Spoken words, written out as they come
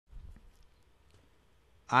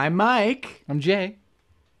I'm Mike. I'm Jay.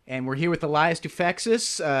 And we're here with Elias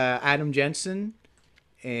Toufexis, Adam Jensen.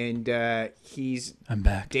 And I'm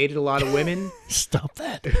back. Dated a lot of women. Stop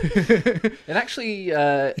that. It actually...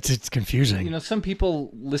 It's confusing. You know, some people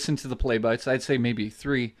listen to the play bites. I'd say maybe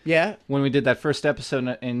 3. Yeah. When we did that first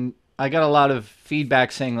episode, and I got a lot of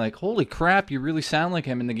feedback saying, like, holy crap, you really sound like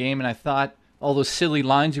him in the game. And I thought all those silly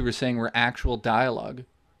lines you were saying were actual dialogue.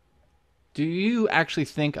 Do you actually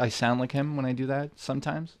think I sound like him when I do that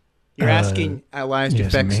sometimes? You're asking Elias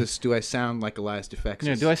yes, Toufexis, do I sound like Elias Toufexis?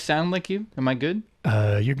 Yeah, do I sound like you? Am I good?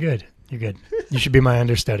 You're good. You're good. You should be my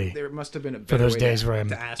understudy There must have been a for better those way days to, where I'm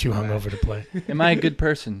to ask too him hungover that. to play. Am I a good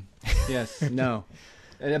person? Yes. No.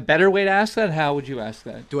 A better way to ask that? How would you ask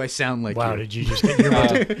that? Do I sound like Wow, you? did you just get...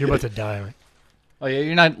 You're about to die. Oh, yeah,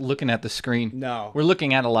 you're not looking at the screen. No. We're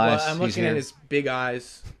looking at Elias. Well, I'm He's looking at here. his big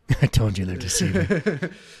eyes. I told you they're deceiving.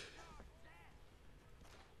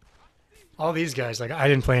 All these guys, like, I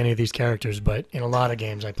didn't play any of these characters, but in a lot of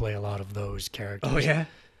games, I play a lot of those characters. Oh, yeah?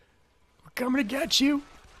 We're coming to get you.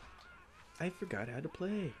 I forgot how to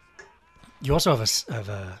play. You also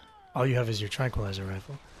have all you have is your tranquilizer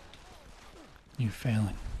rifle You're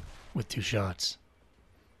failing. with 2 shots.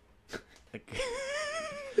 I'm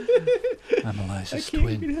Elias's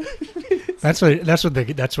twin. That's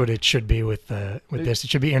what it should be with this. It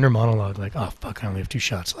should be inner monologue, like, oh fuck, I only have 2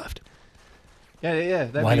 shots left. Yeah.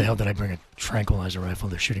 Why the hell did I bring a tranquilizer rifle?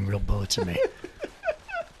 They're shooting real bullets at me.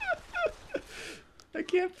 I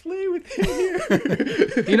can't play with him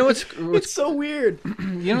here. You know what's It's so weird.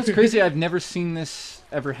 you know what's crazy? I've never seen this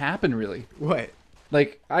ever happen. Really, What?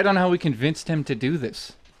 like I don't know how we convinced him to do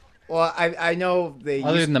this. Well, I know they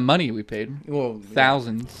Other than the money we paid, well,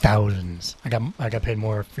 thousands. Thousands. I got paid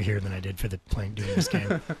more for here than I did for doing this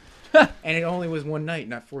game. and it only was one night,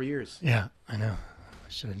 not 4 years. Yeah, I know. I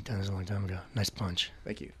should have done this a long time ago. Nice punch.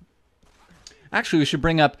 Thank you. Actually, we should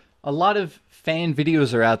bring up a lot of fan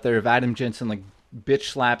videos are out there of Adam Jensen like bitch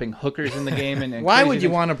slapping hookers in the game. And Why crazy would you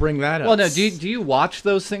things. want to bring that up? Well, no. Do you watch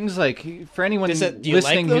those things? Like for anyone Do you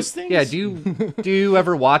listening, like those things? Yeah. Do you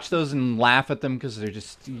ever watch those and laugh at them because they're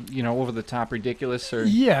just over the top ridiculous? Or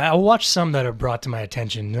Yeah, I'll watch some that are brought to my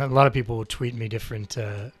attention. A lot of people will tweet me different,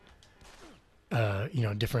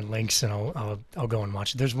 different links, and I'll go and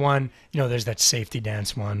watch it. There's one, there's that safety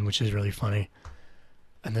dance one, which is really funny.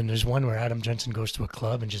 And then there's one where Adam Jensen goes to a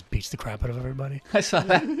club and just beats the crap out of everybody. I saw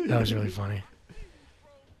that. That was really funny.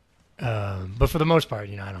 But for the most part,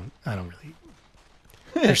 I don't really.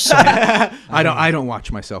 There's some, I don't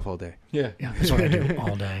watch myself all day. Yeah. yeah, that's what I do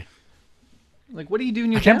all day. Like, what do you do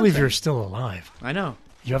in your I can't believe downtime? you're still alive. I know.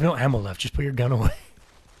 You have no ammo left. Just put your gun away.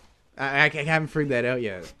 I haven't figured that out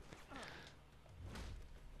yet.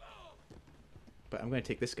 But I'm going to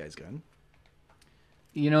take this guy's gun.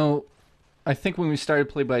 I think when we started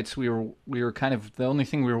Play Bites, we were kind of the only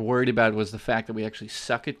thing we were worried about was the fact that we actually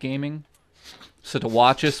suck at gaming. So to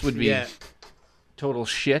watch us would be Yeah. total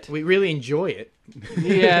shit. We really enjoy it.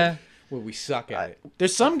 Yeah. Well, we suck at it.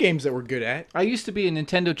 There's some games that we're good at. I used to be a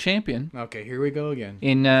Nintendo champion Okay, here we go again.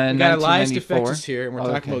 in We got Elias 1994. Toufexis here, and we're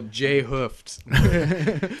talking Okay. about Jay Hoofed.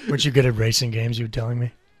 Weren't you good at racing games? You were telling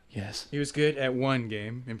me Yes. He was good at one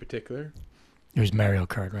game in particular. it was Mario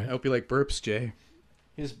Kart, I right? hope you like burps, Jay.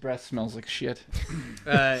 His breath smells like shit.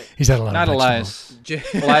 He's had a lot Not of Elias. Jay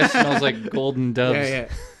Elias smells like golden doves. yeah.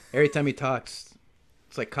 Every time he talks,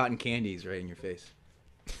 it's like cotton candies right in your face.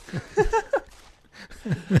 You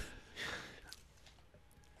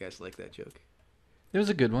guys like that joke? It was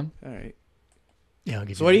a good one. All right. Yeah, I'll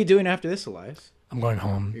give So you what are that. you doing after this, Elias? I'm going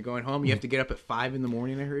home. You're going home? You have to get up at 5 in the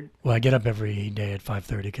morning, I heard? Well, I get up every day at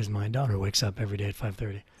 5:30 because my daughter wakes up every day at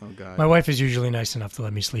 5:30. Oh, God. My wife is usually nice enough to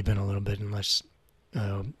let me sleep in a little bit unless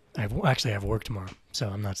I have work tomorrow, so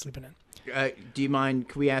I'm not sleeping in. Do you mind,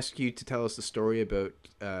 can we ask you to tell us the story about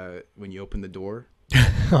when you opened the door?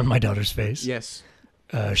 On my daughter's face. Yes.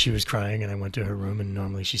 She was crying, and I went to her room, and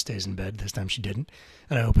normally she stays in bed. This time she didn't,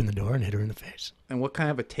 and I opened the door and hit her in the face. And what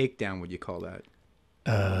kind of a takedown would you call that?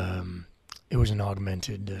 It was an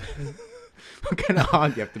augmented. What kind of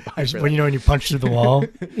hog you have to buy for When you punch through the wall,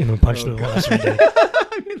 punch through the wall. That's what I did.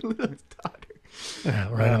 that? Little daughter.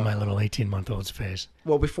 Right on my little 18-month-old's face.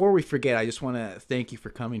 Well, before we forget, I just want to thank you for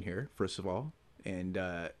coming here, first of all. And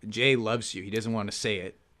Jay loves you. He doesn't want to say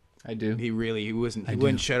it. I do. He wouldn't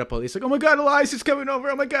do. shut up all. He's like, oh my God, Elias is coming over.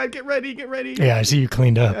 Oh my God, get ready. Yeah, I see you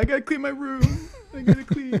cleaned up. I gotta clean my room. I gotta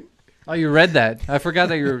clean. Oh, you read that. I forgot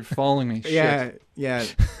that you were following me. Shit. Yeah,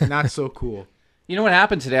 not so cool. You know what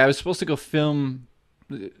happened today? I was supposed to go film.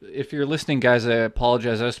 If you're listening, guys, I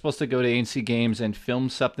apologize. I was supposed to go to ANC Games and film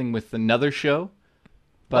something with another show.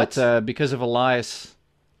 But because of Elias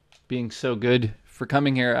being so good for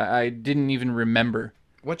coming here, I didn't even remember.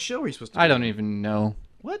 What show are you supposed to? I don't even know.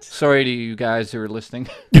 What? Sorry to you guys who are listening.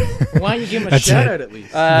 Why don't you give him a That's shout it. out at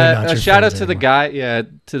least? not A your shout out friends to the anymore. guy,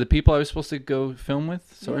 to the people I was supposed to go film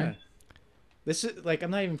with. Sorry. Yeah. This is like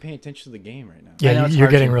I'm not even paying attention to the game right now. I know Yeah, it's you're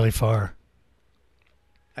hard getting to- really far.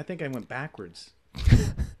 I think I went backwards.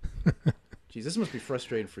 Jeez, this must be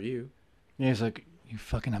frustrating for you. Yeah, he's like, you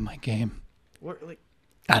fucking up my game. What like?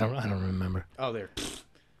 I don't remember. Oh, there.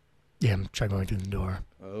 Yeah, try going through the door.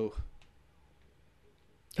 Oh.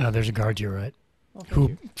 There's a guard to your right, Oh, thank who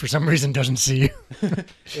you. for some reason doesn't see you.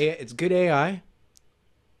 It's good AI.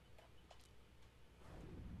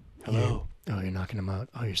 Hello. Oh, you're knocking him out.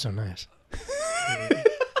 Oh, you're so nice.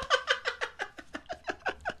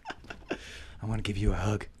 I want to give you a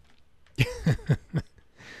hug.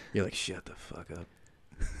 You're like, shut the fuck up.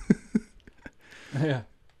 Yeah.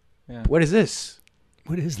 What is this?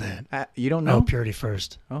 What is that? You don't Oh, know? purity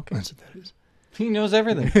first. Okay. That's what that is. He knows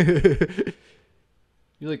everything.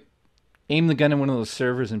 You like aim the gun at one of those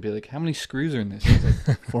servers and be like, how many screws are in this? He's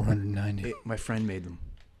like, 490. My friend made them.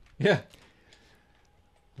 Yeah.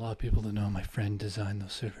 A lot of people don't know my friend designed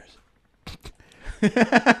those servers.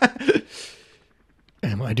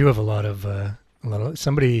 I do have a lot of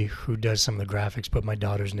somebody who does some of the graphics put my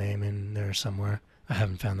daughter's name in there somewhere. I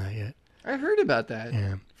haven't found that yet. I heard about that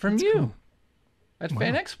Yeah. from That's you. cool. At Wow.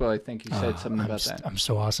 Fan Expo, I think you said something I'm about that. I'm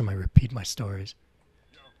so awesome. I repeat my stories.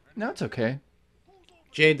 No, it's okay.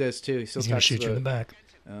 Jay does too. He still He's gonna talks shoot you in the about-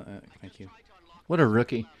 back. Thank you. What a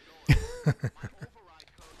rookie.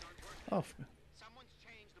 Oh,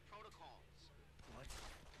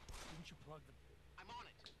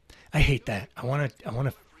 I hate that. I want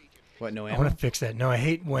to what? No I ammo? want to fix that. No, I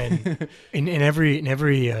hate when in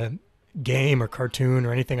every game or cartoon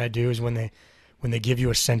or anything I do is when they give you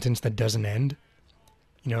a sentence that doesn't end.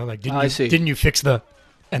 You know, like I see. didn't you fix the,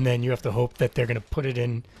 and then you have to hope that they're gonna put it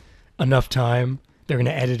in enough time. They're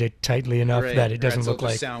gonna edit it tightly enough Right, that it right, doesn't so look it'll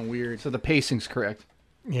like. just sound weird. So the pacing's correct.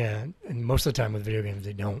 Yeah, and most of the time with video games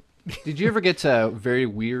they don't. Did you ever get to a very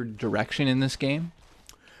weird direction in this game?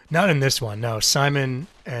 Not in this one. No, Simon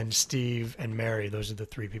and Steve and Mary. Those are the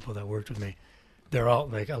three people that worked with me. They're all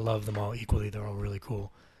like I love them all equally. They're all really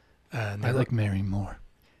cool. And I they're- like Mary more.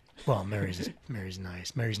 Well, Mary's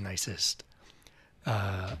nice. Mary's nicest.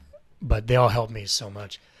 But they all helped me so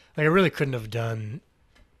much. Like I really couldn't have done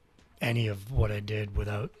any of what I did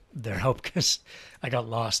without their help because I got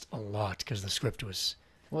lost a lot because the script was,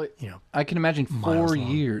 Well, you know, I can imagine miles 4 long.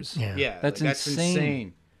 years. Yeah. Yeah, That's that's insane.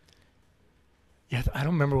 insane. Yeah, I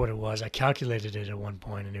don't remember what it was. I calculated it at one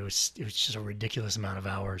point, and it was just a ridiculous amount of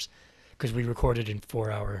hours because we recorded in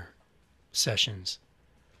 4-hour sessions.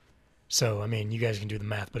 So I mean, you guys can do the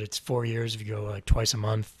math, but it's 4 years if you go like twice a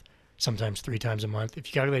month, sometimes 3 times a month. If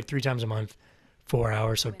you calculate 3 times a month, 4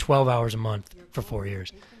 hours, so 12 hours a month for 4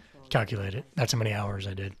 years. Calculate it. That's how many hours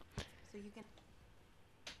I did.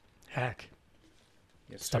 Hack.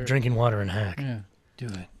 Yes, Stop sir. drinking water and hack. Yeah, do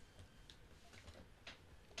it.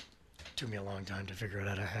 Took me a long time to figure out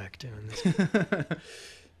how to hack doing this.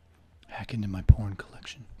 Hack into my porn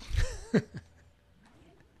collection.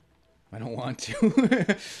 I don't want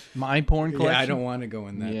to. My porn collection? Yeah, I don't want to go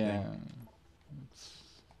in that Yeah. thing.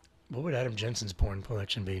 What would Adam Jensen's porn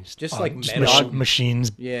collection be? Just like just metal.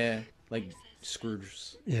 machines. Yeah, like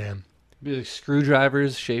screws. Yeah. Be like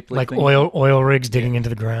screwdrivers shaped Like things. oil rigs digging into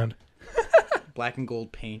the ground. Black and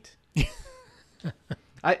gold paint.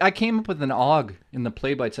 I came up with an og in the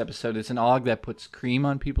Play Bites episode. It's an og that puts cream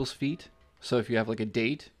on people's feet. So if you have like a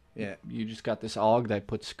date, Yeah. you just got this og that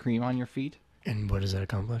puts cream on your feet. And what does that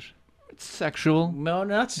accomplish? It's sexual. No,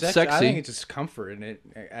 not sex. Sexy. I think it's just comfort, and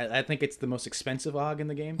I think it's the most expensive og in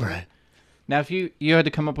the game. too. Right. Now, if you had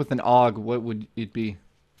to come up with an og, what would it be?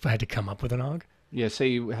 If I had to come up with an AUG? Yeah, say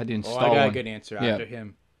you had to Oh, install I got a one. good answer Yeah. after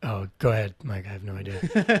him. Oh, go ahead, Mike. I have no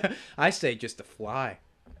idea. I say just a fly.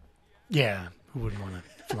 Yeah, who wouldn't want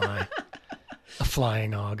to fly? A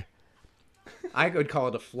flying AUG. I would call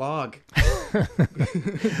it a flog.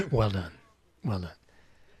 Well done. Well done.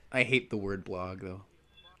 I hate the word blog though.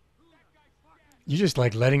 You just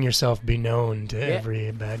like letting yourself be known to Yeah.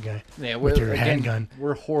 every bad guy. Yeah, with your again, handgun.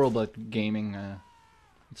 We're horrible at gaming.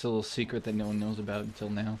 It's a little secret that no one knows about until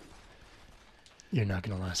now. You're not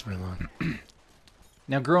going to last very long.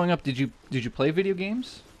 Now, growing up, did you play video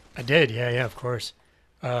games? I did. Yeah, of course.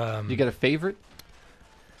 You got a favorite?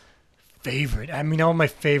 Favorite. I mean, all my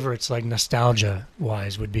favorites, like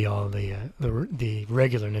nostalgia-wise, would be all the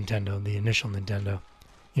regular Nintendo, the initial Nintendo.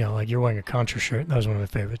 You know, like you're wearing a Contra shirt. That was one of my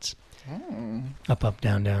favorites. Up,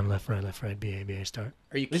 down, left, right, B, A, start.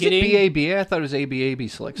 Are you Is kidding? it BABA? I thought it was ABAB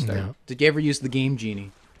Select Start. No. Did you ever use the Game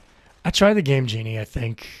Genie? I tried the Game Genie. I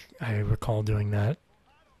think I recall doing that.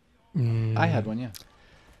 I had one, yeah.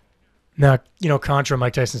 Now, you know, Contra,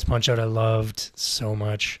 Mike Tyson's Punch-Out, I loved so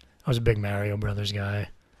much. I was a big Mario Brothers guy.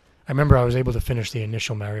 I remember I was able to finish the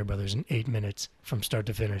initial Mario Brothers in 8 minutes from start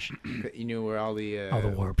to finish. You knew where all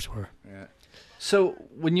the warps were. Yeah. So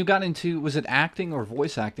when you got into, was it acting or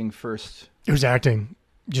voice acting first? It was acting,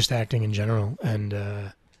 just acting in general. And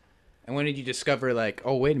when did you discover, like,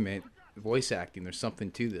 oh, wait a minute, voice acting, there's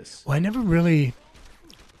something to this? well, I never really,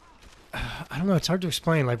 I don't know, it's hard to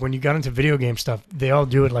explain. Like when you got into video game stuff, they all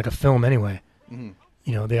do it like a film anyway. Mm-hmm.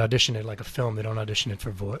 You know, they audition it like a film. They don't audition it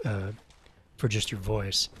for just your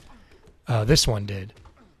voice. This one did.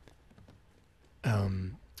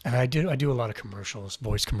 And I do a lot of commercials,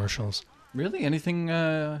 voice commercials. Really? Anything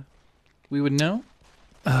we would know?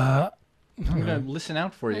 I'm going to listen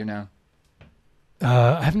out for you now.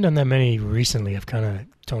 I haven't done that many recently. I've kind of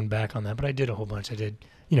toned back on that, but I did a whole bunch. I did,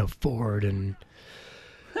 you know, Ford and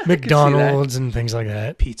McDonald's and things like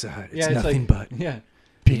that. Pizza Hut. It's it's nothing like, but. Yeah.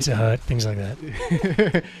 Pizza Hut, things like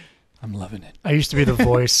that. I'm loving it. I used to be the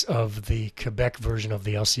voice of the Quebec version of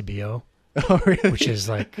the LCBO, Oh, really? which is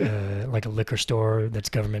like a liquor store that's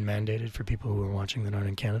government mandated for people who are watching that aren't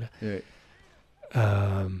in Canada. Right.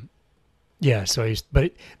 Yeah, so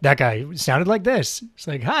that guy sounded like this. It's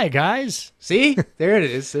like, hi, guys. See? There it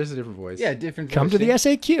is. There's a different voice. Yeah, different. Come to the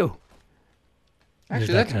SAQ.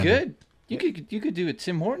 Actually, that's good. You could do a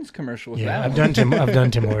Tim Hortons commercial with Yeah, that. I've done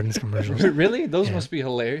Tim Hortons commercials. Really? Those Yeah. must be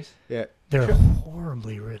hilarious. Yeah. They're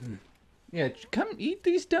horribly written. Yeah, come eat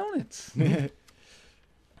these donuts.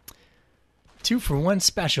 2 for 1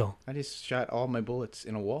 special. I just shot all my bullets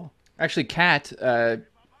in a wall. Actually, Kat,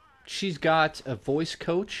 she's got a voice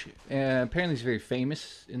coach. Apparently, he's very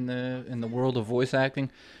famous in the world of voice acting,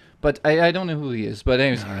 but I don't know who he is. But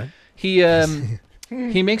anyways, All right.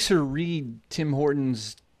 he makes her read Tim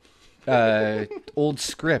Hortons old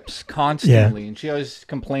scripts constantly, and she always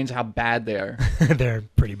complains how bad they are. They're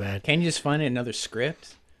pretty bad. Can you just find another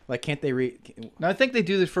script? Like, can't they read? No, I think they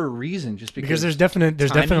do this for a reason, just Because there's timing?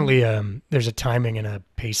 definitely there's a timing and a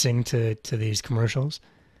pacing to these commercials.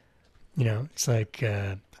 You know, it's like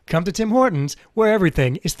come to Tim Hortons where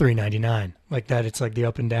everything is $3.99. Like that, it's like the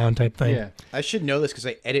up and down type thing. Yeah. I should know this because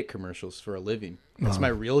I edit commercials for a living. That's Oh. my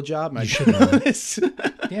real job. You should know this.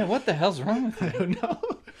 Yeah, what the hell's wrong with I you? don't know.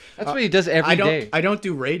 That's what he does every day. I don't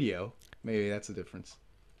do radio. Maybe that's the difference.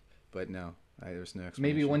 But no, there's no explanation.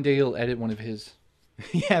 Maybe one day he'll edit one of his.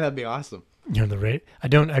 Yeah, that'd be awesome. You know the rate. I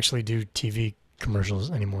don't actually do TV commercials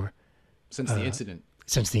anymore Since the incident.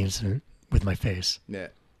 since the incident with my face. Yeah.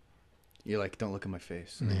 You're like, don't look at my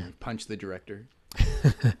face. And then you punch the director.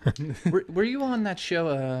 Were you on that show,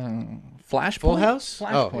 Flashpoint? Full House?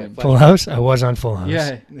 Flashpoint. Oh, yeah, Full House. I was on Full House.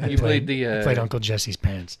 Yeah, you played the. I played Uncle Jesse's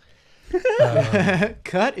pants.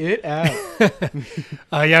 Cut it out.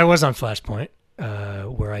 Yeah, I was on Flashpoint,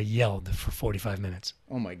 where I yelled for 45 minutes,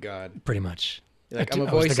 Oh my god. pretty much. You're like, I I'm a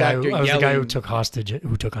was the voice guy actor who, I was the guy who yelling.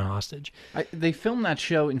 took on hostage. They filmed that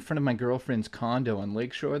show in front of my girlfriend's condo on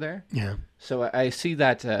Lakeshore there. Yeah, So I see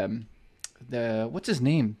that what's his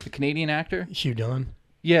name? The Canadian actor? Hugh Dillon.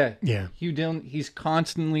 Yeah. Yeah, Hugh Dillon. He's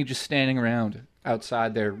constantly just standing around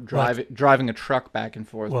outside there, driving a truck back and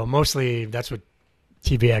forth. well, mostly that's what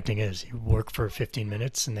TV acting is. You work for 15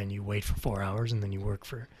 minutes, and then you wait for 4 hours, and then you work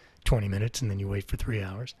for 20 minutes, and then you wait for 3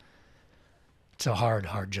 hours. It's a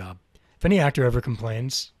hard job. If any actor ever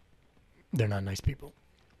complains, they're not nice people.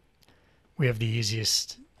 We have the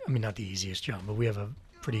easiest, I mean, not the easiest job, but we have a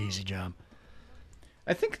pretty easy job.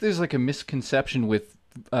 I think there's like a misconception with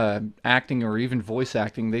acting or even voice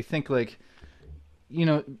acting. They think like,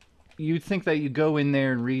 you think that you go in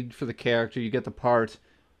there and read for the character, you get the part.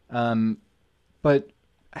 But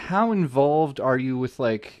how involved are you with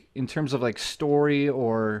like, in terms of like story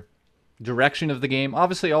or direction of the game?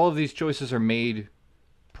 Obviously, all of these choices are made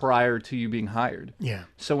prior to you being hired. Yeah.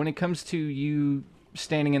 So when it comes to you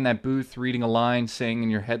standing in that booth, reading a line, saying in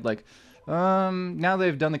your head like, now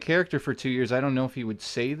they've done the character for 2 years, I don't know if he would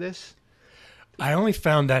say this. I only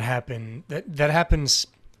found that happen. That happens.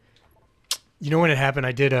 You know when it happened?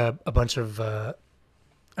 I did a bunch of. I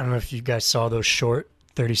don't know if you guys saw those short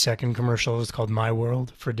 30-second commercials called My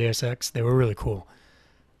World for Deus Ex. They were really cool.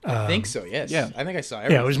 I think so, yes. yeah. I think I saw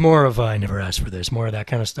everything. Yeah, it was more of I never asked for this, more of that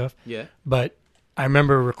kind of stuff. Yeah. But I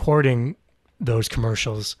remember recording those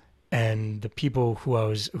commercials, and the people who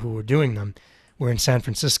were doing them were in San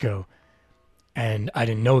Francisco, and I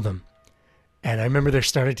didn't know them. And I remember they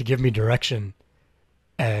started to give me direction,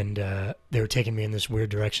 and they were taking me in this weird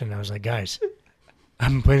direction. And I was like, guys, I've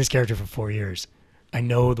been playing this character for 4 years. I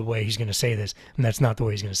know the way he's going to say this, and that's not the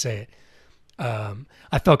way he's going to say it.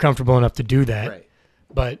 I felt comfortable enough to do that. Right.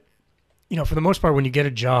 But, for the most part, when you get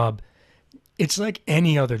a job, it's like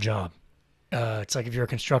any other job. It's like if you're a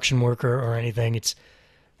construction worker or anything,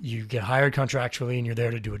 you get hired contractually and you're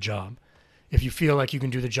there to do a job. If you feel like you can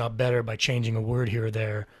do the job better by changing a word here or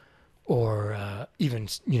there, or even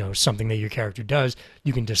something that your character does,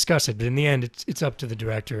 you can discuss it. But in the end, it's up to the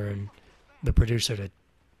director and the producer to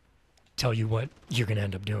tell you what you're going to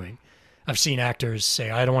end up doing. I've seen actors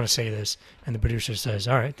say, I don't want to say this, and the producer says,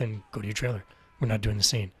 all right, then go to your trailer. We're not doing the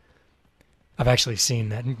scene. I've actually seen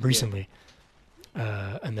that recently.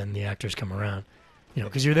 And then the actors come around,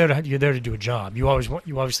 because you're there to do a job. You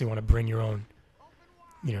obviously want to bring your own,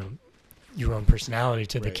 your own personality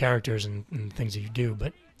to the characters and things that you do,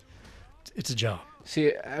 but it's a job.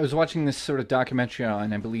 See, I was watching this sort of documentary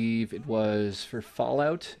on, I believe it was for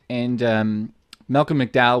Fallout, and Malcolm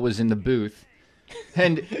McDowell was in the booth,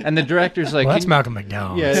 and the director's like, well, that's Malcolm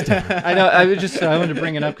McDowell. Yeah, I know. I wanted to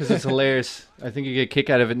bring it up because it's hilarious. I think you get a kick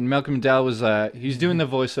out of it. And Malcolm McDowell was he's doing the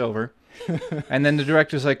voiceover, and then the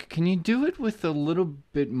director's like, "Can you do it with a little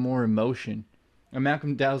bit more emotion?" And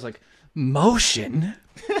Malcolm McDowell's like, "Motion."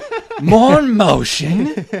 More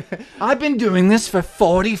motion. I've been doing this for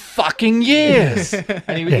 40 fucking years.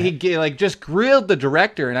 And he like just grilled the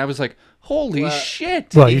director, and I was like, holy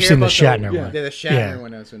shit. Well, you've seen the Shatner one. Yeah, the Shatner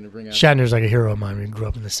one I was going to bring up. Shatner's like a hero of mine.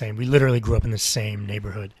 We literally grew up in the same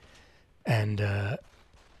neighborhood. And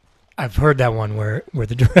I've heard that one where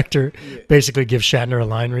the director basically gives Shatner a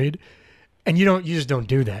line read. And you just don't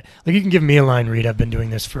do that. Like, you can give me a line read. I've been doing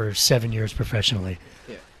this for 7 years professionally.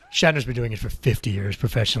 Yeah. Shatner's been doing it for 50 years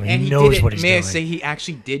professionally. And he knows what he's doing. May I say he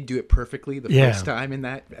actually did do it perfectly the first time in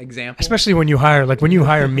that example? Especially when you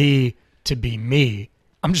hire me to be me,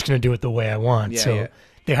 I'm just going to do it the way I want.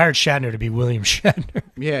 They hired Shatner to be William Shatner.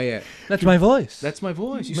 Yeah. That's my voice. That's my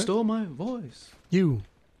voice. You stole my voice. You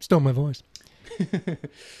stole my voice.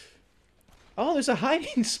 Oh, there's a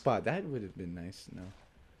hiding spot. That would have been nice. No.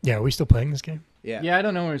 Yeah, are we still playing this game? Yeah, I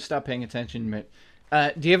don't know when to stop paying attention,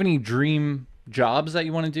 but do you have any dream jobs that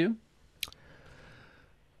you want to do?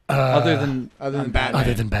 Other than Batman?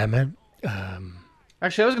 Other than Batman?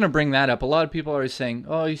 Actually, I was going to bring that up. A lot of people are always saying,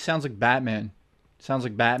 oh, he sounds like Batman. Sounds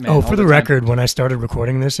like Batman. Oh, for the record, when I started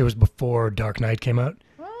recording this, it was before Dark Knight came out.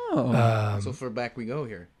 Oh. So far back we go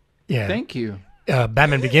here. Yeah. Thank you.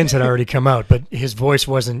 Batman Begins had already come out, but his voice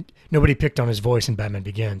wasn't... Nobody picked on his voice in Batman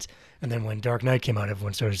Begins. And then when Dark Knight came out,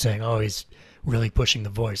 everyone started saying, oh, he's really pushing the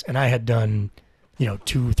voice. And I had done,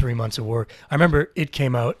 2-3 months of work. I remember it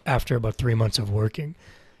came out after about 3 months of working.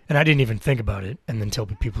 And I didn't even think about it until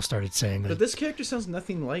people started saying that. But this character sounds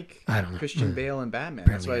nothing like Christian Bale and Batman.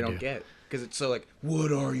 Apparently that's what I don't get. Because it's so like,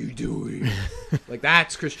 what are you doing? Like,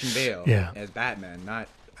 that's Christian Bale as Batman, not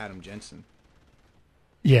Adam Jensen.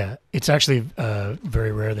 Yeah, it's actually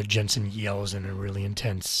very rare that Jensen yells in a really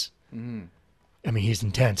intense... Mm-hmm. I mean, he's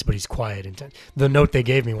intense, but he's quiet intense. The note they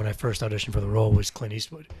gave me when I first auditioned for the role was Clint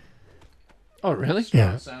Eastwood. Oh, really?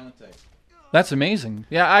 Yeah. That's amazing.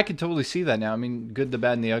 Yeah, I could totally see that now. I mean, Good, the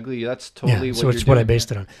Bad, and the Ugly, that's totally what so you're it's doing. what I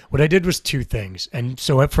based it on. What I did was 2 things. And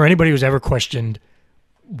so for anybody who's ever questioned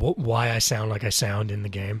why I sound like I sound in the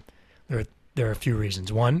game, there are a few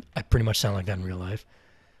reasons. 1, I pretty much sound like that in real life.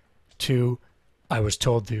 2, I was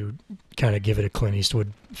told to kind of give it a Clint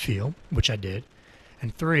Eastwood feel, which I did.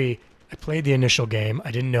 And 3, I played the initial game.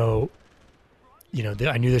 I didn't know,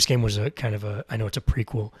 I knew this game was a kind of I know it's a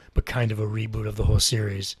prequel, but kind of a reboot of the whole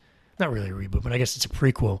series. Not really a reboot, but I guess it's a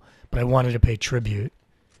prequel. But I wanted to pay tribute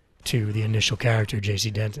to the initial character,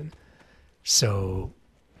 J.C. Denton. So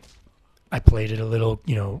I played it a little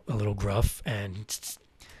gruff and,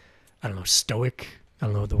 I don't know, stoic. I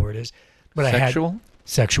don't know what the word is. But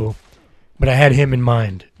Sexual. But I had him in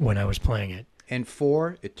mind when I was playing it. And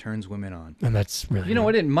 4, it turns women on. And that's really... You know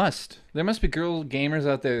what? It must. There must be girl gamers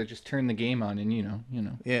out there that just turn the game on and, you know.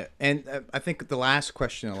 Yeah, and I think the last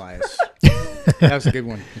question, Elias... that was a good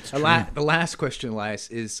one. The last question, Elias,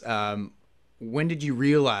 is when did you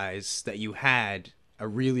realize that you had a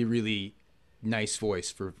really, really nice voice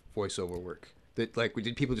for voiceover work? That,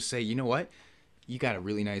 did people just say, you know what? You got a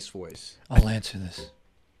really nice voice. I'll answer this.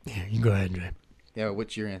 Yeah, you go ahead, Andre. Yeah,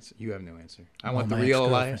 what's your answer? You have no answer. I want the real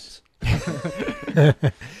Elias.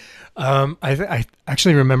 I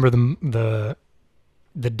actually remember the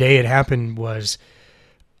day it happened was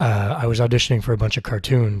I was auditioning for a bunch of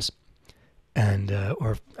cartoons, and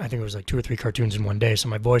or I think it was like 2 or 3 cartoons in one day. So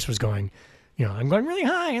my voice was going, I'm going really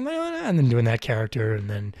high, and then doing that character, and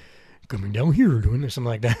then coming down here doing this, something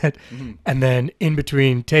like that. Mm-hmm. And then in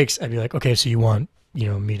between takes, I'd be like, okay, so you want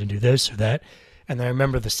me to do this or that? And then I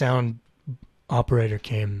remember the sound operator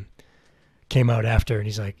came out after, and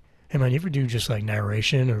he's like, hey man, you ever do just like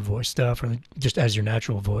narration or voice stuff or just as your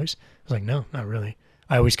natural voice? I was like, no, not really.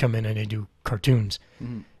 I always come in and I do cartoons.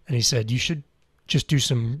 Mm-hmm. And he said, you should just do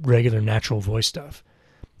some regular natural voice stuff.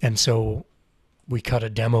 And so we cut a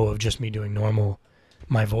demo of just me doing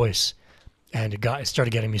my voice, and it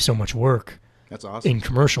started getting me so much work. That's awesome. In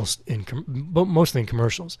commercials, but mostly in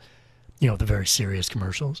commercials, the very serious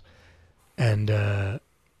commercials. And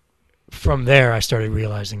from there, I started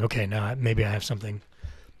realizing, okay, now maybe I have something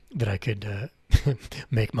that I could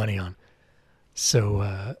make money on. So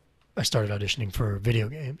I started auditioning for video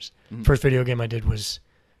games. First video game I did was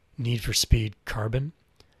Need for Speed Carbon,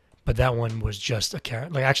 but that one was just a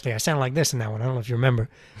character. Like, actually, I sounded like this in that one. I don't know if you remember.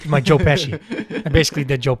 It's my Joe Pesci. I basically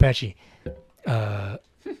did Joe Pesci.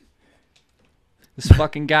 This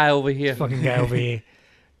fucking guy over here.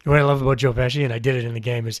 What I love about Joe Pesci, and I did it in the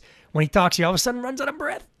game, is when he talks, he all of a sudden runs out of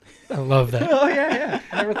breath. I love that. Oh, yeah.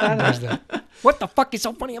 I never thought of that. What the fuck is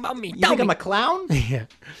so funny about me? You think I'm a clown? Yeah.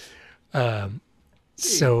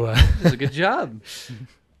 So That was a good job.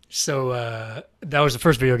 So that was the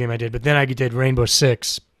first video game I did, but then I did Rainbow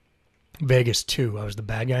Six Vegas 2. I was the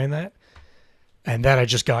bad guy in that. And that I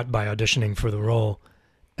just got by auditioning for the role.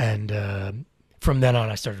 And from then on,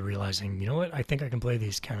 I started realizing, you know what? I think I can play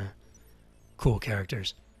these kind of cool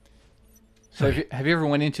characters. So have you ever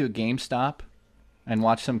went into a GameStop and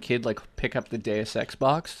watched some kid like pick up the Deus Ex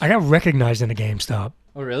box? I got recognized in a GameStop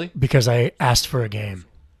Oh, really? because I asked for a game.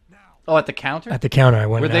 Oh, at the counter? At the counter, I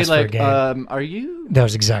went Were and they asked for a like, game. are you That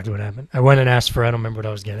was exactly what happened. I went and asked for, I don't remember what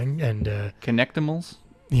I was getting, and Connectimals?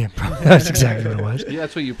 yeah, probably, that's exactly what it was. Yeah,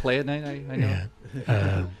 that's what you play at night, I know.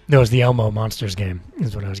 Yeah. That was the Elmo Monsters game,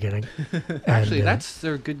 is what I was getting. Actually, And,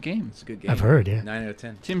 they're a good game. It's a good game. I've heard, yeah. 9 out of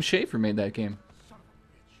 10. Tim Schafer made that game.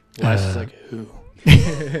 Elias is like, who? Let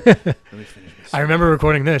me finish this. I remember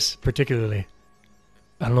recording this particularly.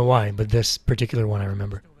 I don't know why, but this particular one I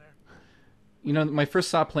remember. You know, when I first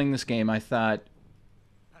saw playing this game, I thought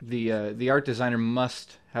the art designer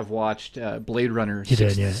must have watched Blade Runner He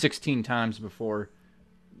did, yeah. 16 times before,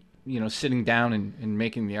 sitting down and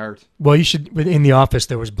making the art. Well, you should. In the office,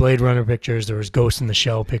 there was Blade Runner pictures. There was Ghost in the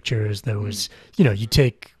Shell pictures. There was,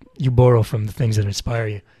 you borrow from the things that inspire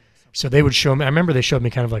you. So they would show me. I remember they showed me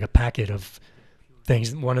kind of like a packet of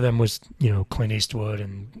things. One of them was, Clint Eastwood,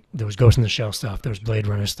 and there was Ghost in the Shell stuff. There was Blade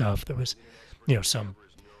Runner stuff. There was, some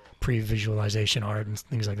pre-visualization art and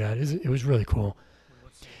things like that. It was really cool.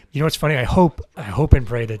 You know what's funny? I hope and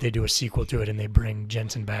pray that they do a sequel to it and they bring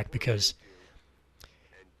Jensen back, because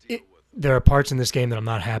there are parts in this game that I'm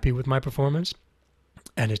not happy with my performance,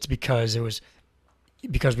 and it's because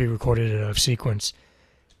we recorded it out of sequence.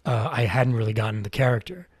 I hadn't really gotten the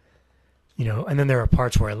character, and then there are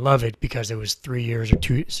parts where I love it because it was 2 years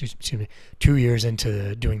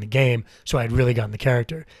into doing the game, so I had really gotten the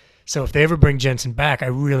character. So if they ever bring Jensen back, I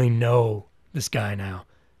really know this guy now.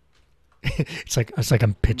 It's like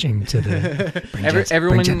I'm pitching to the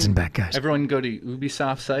bring Jensen back, guys. Everyone go to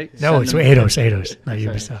Ubisoft site. No, it's Eidos, not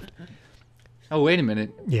Ubisoft. Oh, wait a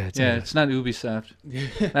minute. Yeah, it's not Ubisoft.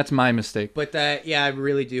 That's my mistake. But I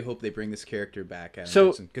really do hope they bring this character back, Adam So-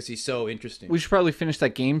 Jensen, because he's so interesting. We should probably finish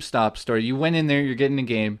that GameStop story. You went in there, you're getting a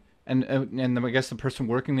game, and I guess the person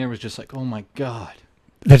working there was just like, "Oh my god."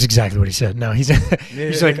 That's exactly what he said. No, he's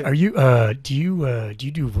like, "Are you do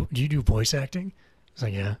you do voice acting?" I was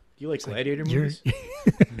like, "Yeah." You like Gladiator You're, movies?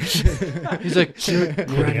 He's like, "You're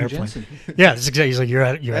Adam airplane. Jensen." yeah, that's exactly. He's like, "You're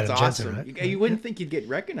That's Adam awesome. Jensen, right?" You wouldn't think you'd get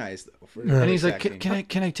recognized though. For And And he's voice like, acting.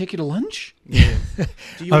 "Can I take you to lunch?" Do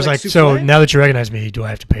you I was like, souffle? "So now that you recognize me, do I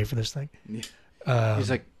have to pay for this thing?"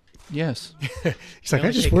 He's like, "Yes." He's like, only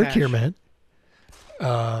 "I just take work cash. here, man."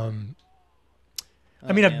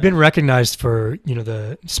 I mean, man. I've been recognized for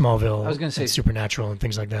the Smallville, I was gonna say- and Supernatural, and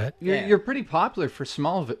things like that. You're pretty popular for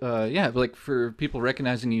like for people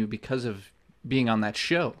recognizing you because of being on that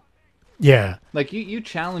show. Yeah, Like you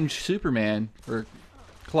challenged Superman or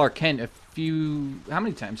Clark Kent how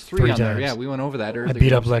many times? Three Three on there. times. Yeah, we went over that earlier. I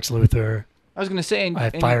beat up Lex Luthor. I was gonna say, I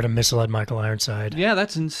fired a missile at Michael Ironside. Yeah,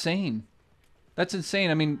 that's insane. That's insane.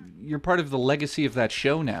 I mean, you're part of the legacy of that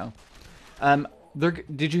show now.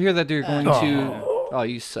 Did you hear that they're going to? Oh,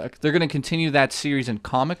 you suck. They're going to continue that series in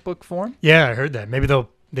comic book form. Yeah, I heard that. Maybe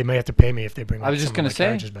they may have to pay me if they bring. I was just some going of to my say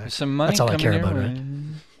characters back. some money. That's all I coming care your about, way. right?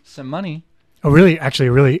 Some money. Oh, really? Actually,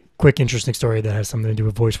 a really quick, interesting story that has something to do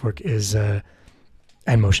with voice work is and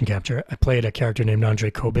motion capture. I played a character named Andre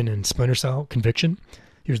Coben in Splinter Cell: Conviction.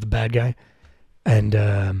 He was the bad guy, and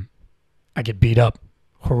I get beat up,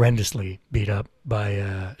 horrendously beat up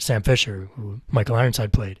by Sam Fisher, who Michael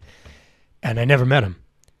Ironside played, and I never met him,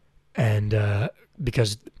 and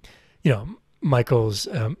because Michael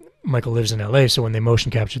lives in LA, so when they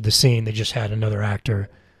motion captured the scene, they just had another actor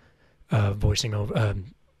voicing over.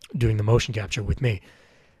 Doing the motion capture with me.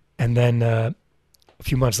 And then a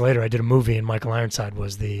few months later, I did a movie, and Michael Ironside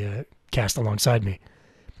was the cast alongside me.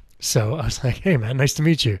 So I was like, hey, man, nice to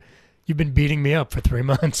meet you. You've been beating me up for 3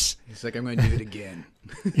 months. He's like, I'm going to do it again.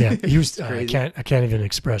 Yeah, he was. Crazy. I can't even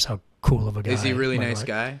express how cool of a guy. Is he a really Michael nice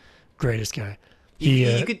guy? Greatest guy.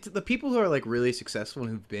 You could, the people who are like really successful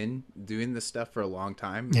and who've been doing this stuff for a long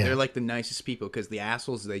time, Yeah. they're like the nicest people because the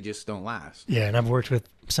assholes, they just don't last. Yeah, and I've worked with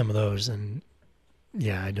some of those, and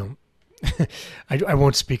yeah, I don't. I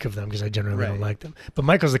won't speak of them because I generally don't like them. But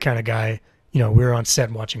Michael's the kind of guy. We were on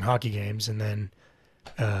set watching hockey games, and then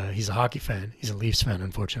he's a hockey fan. He's a Leafs fan,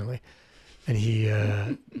 unfortunately, and he's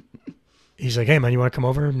like, "Hey, man, you want to come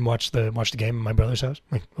over and watch the game at my brother's house?"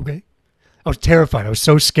 I'm like, okay. I was terrified. I was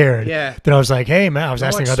so scared that I was like, "Hey, man," I was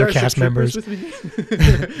asking other cast members.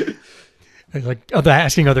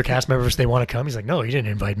 Asking other cast members if they want to come. He's like, "No, you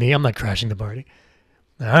didn't invite me. I'm not crashing the party."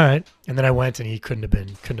 All right, and then I went, and he couldn't have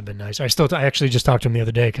been nicer. I actually just talked to him the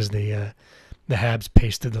other day because the Habs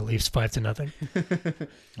pasted the Leafs 5-0.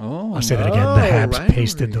 Oh, I'll say that again. The Habs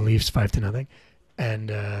pasted the Leafs 5-0,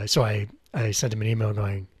 and so I sent him an email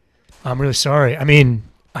going, "I'm really sorry. I mean,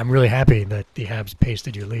 I'm really happy that the Habs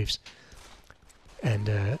pasted your Leafs."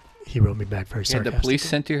 And he wrote me back very sarcastically. The police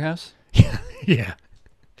sent to your house? Yeah.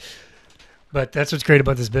 But that's what's great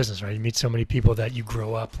about this business, right? You meet so many people that you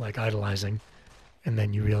grow up like idolizing, and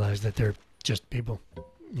then you realize that they're just people,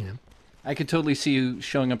 I could totally see you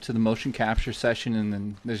showing up to the motion capture session, and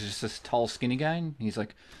then there's just this tall, skinny guy, and he's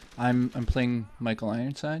like, I'm playing Michael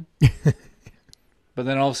Ironside. But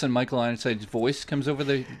then all of a sudden, Michael Ironside's voice comes over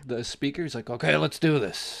the speaker. He's like, okay, let's do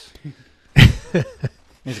this.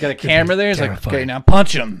 He's got a camera there. He's like, okay, now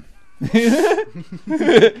punch him.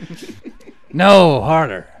 No,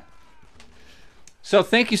 harder. So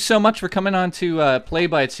thank you so much for coming on to Play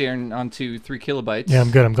Bites here and on to 3 Kilobytes. Yeah,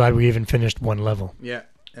 I'm good. I'm glad we even finished one level. Yeah.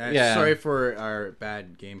 Sorry for our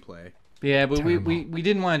bad gameplay. Yeah, but we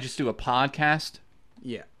didn't want to just do a podcast.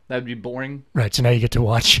 Yeah. That would be boring. Right, so now you get to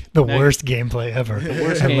watch the worst gameplay ever. The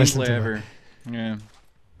worst gameplay ever. Yeah.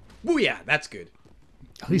 Oh, yeah, that's good.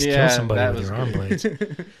 At least kill somebody with your arm blades.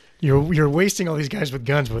 You're wasting all these guys with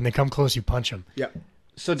guns, but when they come close, you punch them. Yep.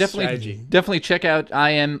 So definitely check out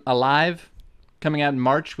I Am Alive, coming out in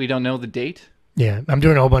March. We don't know the date. Yeah, I'm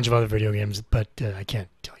doing a whole bunch of other video games, but I can't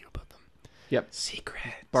tell you about them. Yep.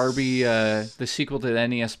 Secret. Barbie, the sequel to the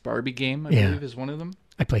NES Barbie game, I believe, is one of them.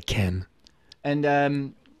 I play Ken.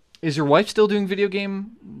 And is your wife still doing video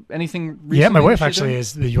game? Anything recently? Yeah, my wife actually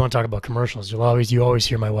is. You want to talk about commercials? You always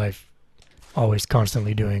hear my wife always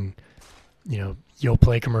constantly doing, Yo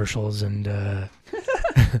Play commercials and.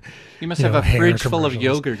 You must have a fridge full of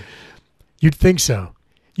yogurt. You'd think so.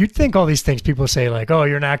 You'd think all these things people say like, "Oh,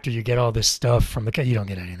 you're an actor, you get all this stuff from the." You don't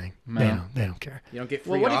get anything. No. They don't care. You don't get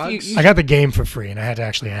free dogs? I got the game for free, and I had to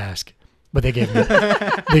actually ask, but they gave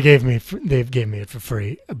me it for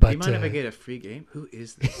free. But do you mind if I get a free game? Who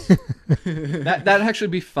is this? That'd actually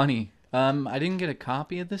be funny. I didn't get a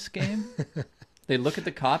copy of this game. They look at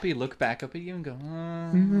the copy, look back up at you, and go,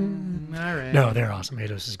 all right. No, they're awesome.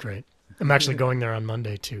 Eidos is great. I'm actually going there on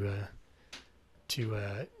Monday to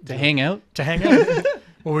hang out. To hang out.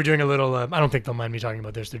 Well, we're doing a little. I don't think they'll mind me talking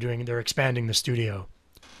about this. They're expanding the studio,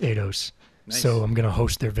 Eidos. Nice. So I'm going to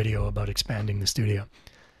host their video about expanding the studio,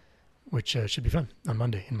 which should be fun on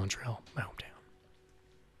Monday in Montreal, my hometown.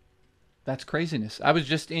 That's craziness. I was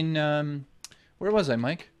just in where was I,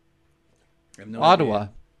 Mike? I have no Ottawa,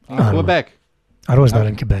 Quebec. Ottawa's not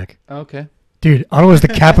in Quebec. Okay. Dude, Ottawa's the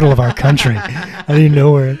capital of our country. I didn't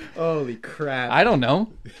know where. Holy crap! I don't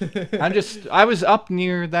know. I was up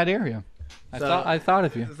near that area. I thought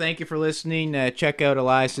of you. Thank you for listening. Check out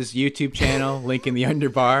Elias's YouTube channel. Link in the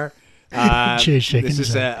underbar.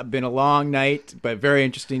 This has been a long night, but very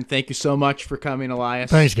interesting. Thank you so much for coming,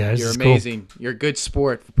 Elias. Thanks, guys. You're amazing. Cool. You're a good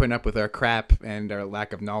sport for putting up with our crap and our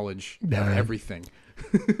lack of knowledge of everything.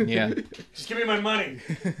 Yeah. Just give me my money.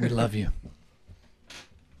 We love you.